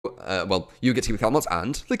well, you get to keep the mods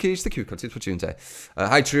and the keys to the Q content opportunity.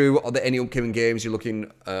 Hi, True. Are there any upcoming games you're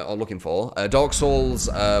looking for? Dark Souls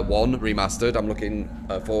 1 remastered. I'm looking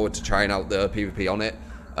forward to trying out the PvP on it.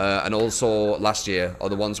 And also last year are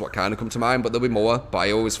the ones what kind of come to mind, but there'll be more. But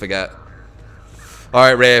I always forget. All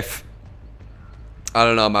right, Wraith. I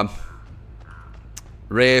don't know, man.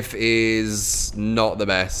 Wraith is not the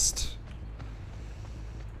best.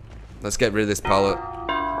 Let's get rid of this pallet.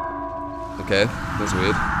 Okay, that's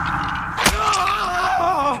weird.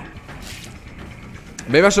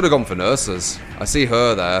 Maybe I should have gone for nurses. I see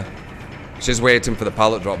her there. She's waiting for the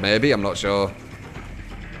pallet drop, maybe. I'm not sure.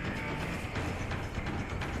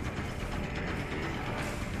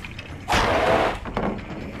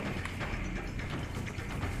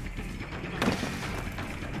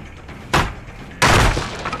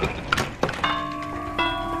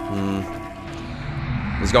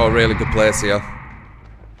 He's got a really good place here.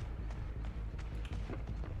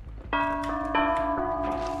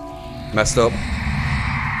 Messed up.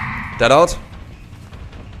 Dead odd?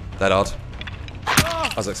 Dead odd.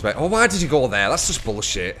 As expected. Oh, why did you go there? That's just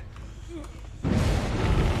bullshit.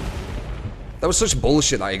 That was such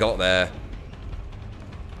bullshit that he got there.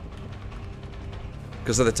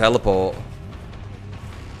 Because of the teleport.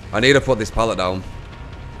 I need to put this pallet down.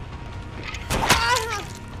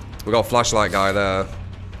 We got a flashlight guy there.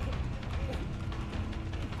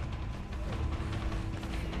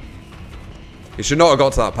 He should not have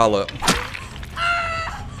got to that pallet.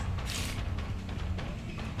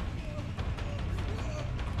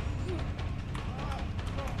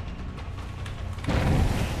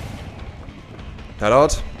 That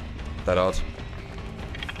odd? That odd.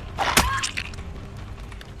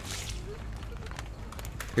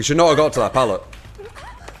 He should not have got to that pallet.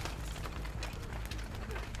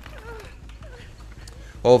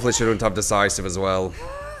 Hopefully she don't have decisive as well.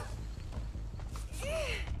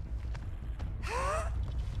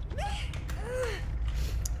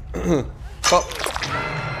 But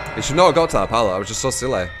he should not have got to that pallet. I was just so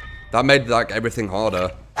silly. That made like everything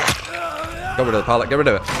harder. Get rid of the pallet. Get rid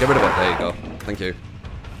of it. Get rid of it. There you go. Thank you.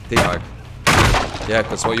 Teabag. Yeah,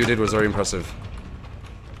 because what you did was very impressive.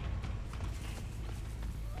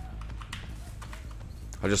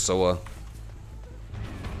 I just saw her.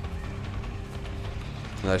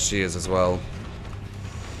 There she is as well.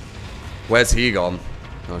 Where's he gone?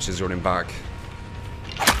 Oh, she's running back.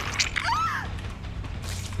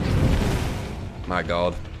 My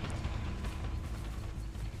god.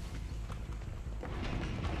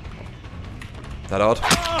 That odd?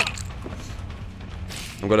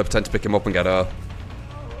 I'm gonna pretend to pick him up and get her.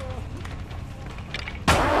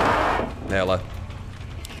 Nail her.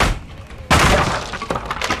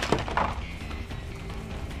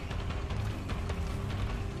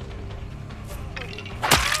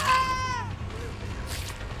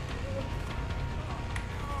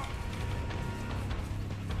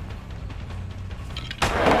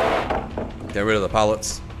 Get rid of the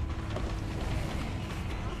pallets.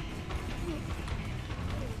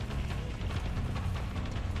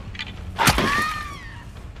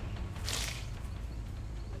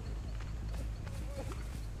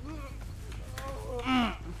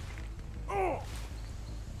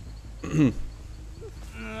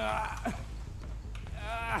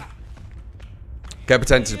 Get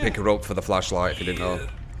pretend to pick her up for the flashlight if you didn't know.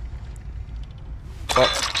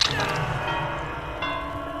 Oh.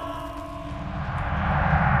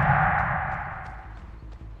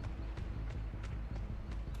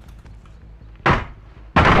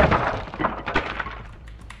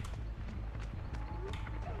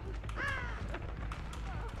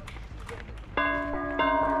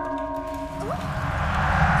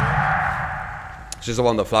 She's the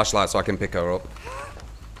one with the flashlight, so I can pick her up.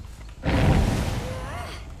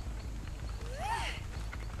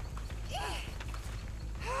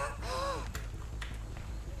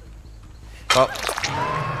 Oh.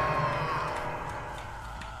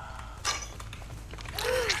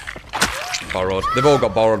 Borrowed. They've all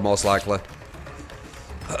got borrowed, most likely.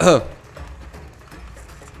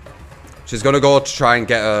 She's gonna go to try and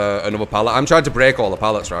get another pallet. I'm trying to break all the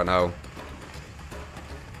pallets right now.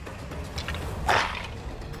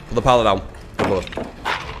 Put the pallet down. Good.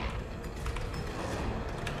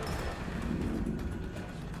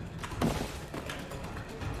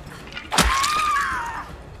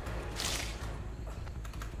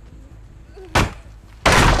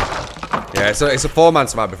 Yeah, it's a 4-man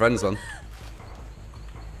survive friends, man.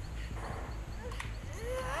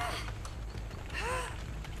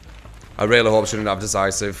 I really hope she didn't have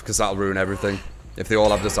decisive, because that'll ruin everything. If they all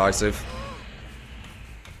have decisive.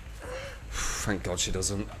 Thank God she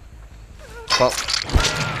doesn't. But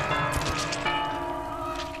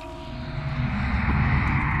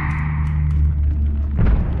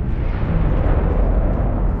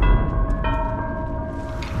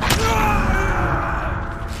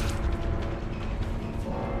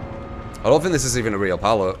don't think this is even a real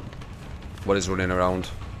pallet. What is running around?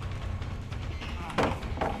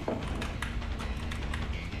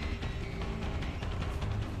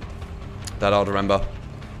 That I'll remember.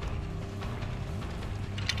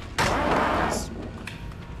 Nice.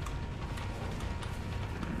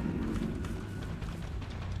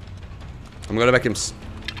 I'm gonna make him.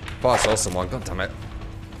 Oh, I saw someone. God damn it!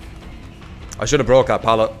 I should have broke that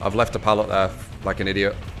pallet. I've left a pallet there like an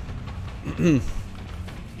idiot.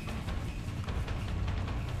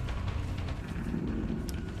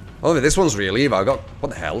 Oh, this one's real evil. I got what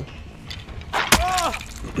the hell?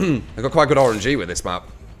 I got quite good RNG with this map.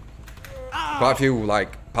 Quite a few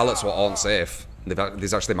like pallets what aren't safe.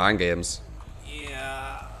 There's actually mind games.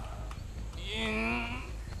 Yeah.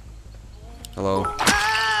 Hello.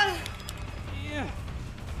 Yeah.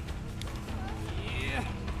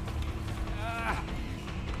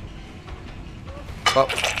 Oh.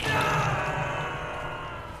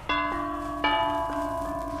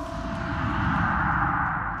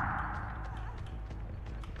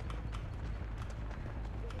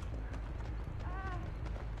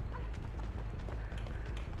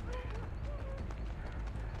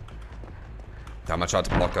 Damn, I tried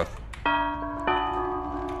to block her.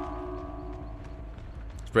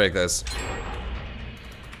 Let's break this.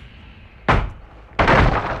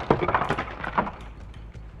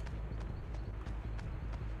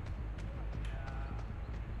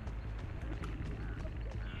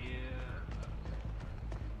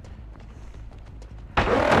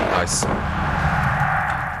 Nice.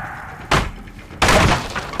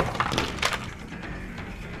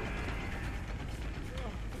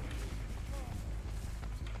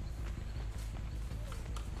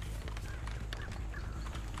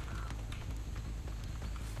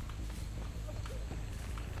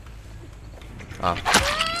 Ah.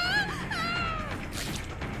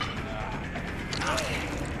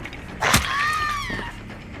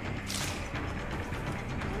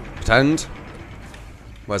 Pretend.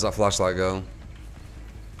 Where's that flashlight go?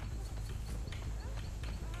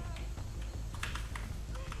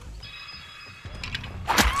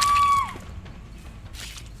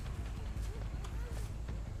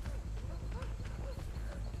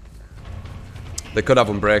 They could have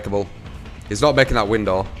Unbreakable. He's not making that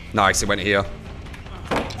window. Nice, he went here.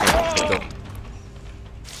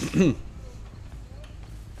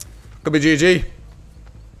 Could be GG.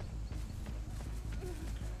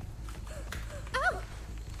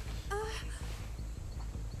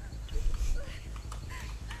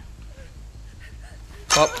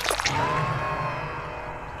 Oh.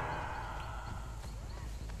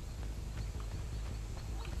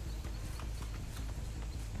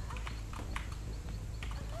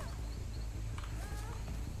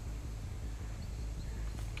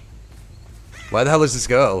 Where the hell is this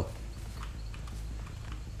girl?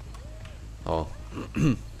 Oh.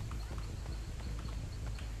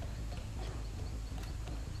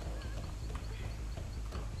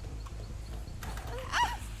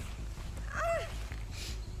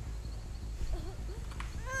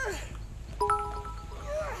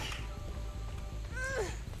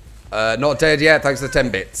 Not dead yet, thanks for the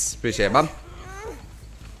 10 bits. Appreciate it, man.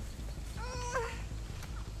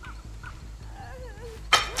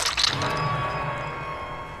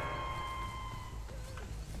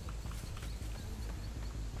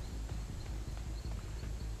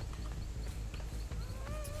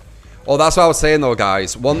 Oh, that's what I was saying though,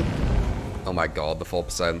 guys. Oh my god, the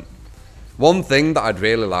 4%. One thing that I'd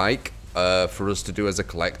really like for us to do as a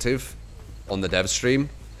collective on the dev stream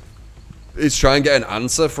is try and get an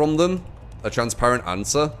answer from them. A transparent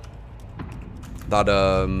answer. That,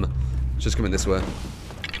 just coming this way.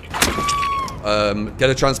 Get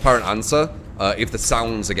a transparent answer if the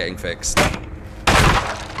sounds are getting fixed.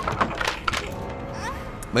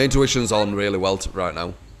 My intuition's on really well right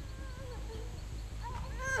now.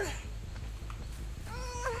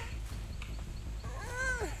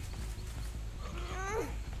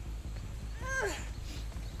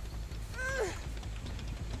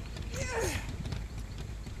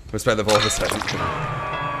 Respect the 4%.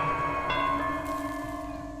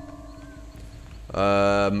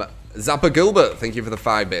 Zappa Gilbert, thank you for the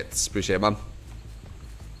 5 bits. Appreciate it, man.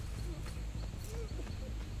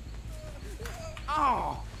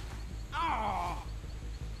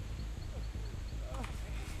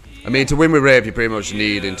 I mean, to win with Rape, you pretty much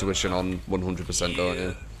need intuition on 100%, don't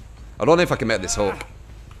you? I don't know if I can make this hook.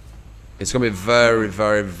 It's going to be very,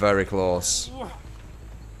 very, very close.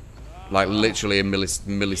 Like, literally a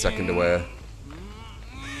millisecond away.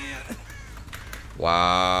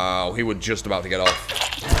 Wow, he was just about to get off.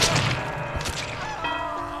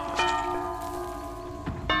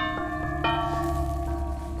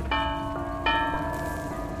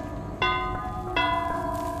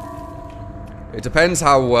 It depends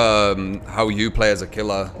how you play as a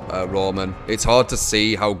killer, Roman. It's hard to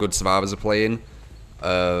see how good survivors are playing,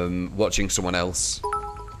 watching someone else.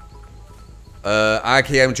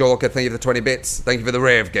 IKM Joker, thank you for the 20 bits. Thank you for the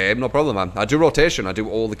rave game. No problem, man. I do rotation. I do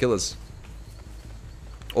all the killers.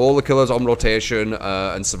 All the killers on rotation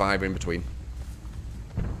and survivor in between.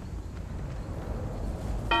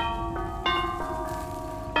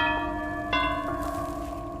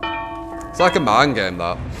 It's like a mind game,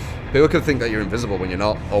 that. People can think that you're invisible when you're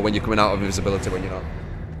not, or when you're coming out of invisibility when you're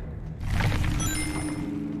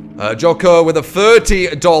not. Joker with a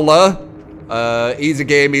 $30. Easy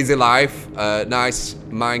game, easy life. Nice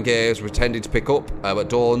mind games, pretending to pick up, but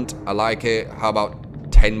don't. I like it. How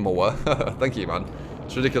about 10 more? Thank you, man.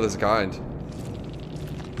 It's ridiculous kind.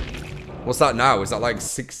 What's that now? Is that like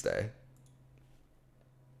 60?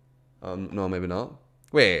 No, maybe not.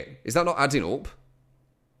 Wait, is that not adding up?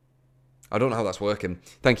 I don't know how that's working.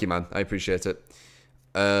 Thank you, man. I appreciate it.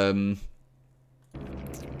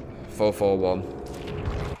 441.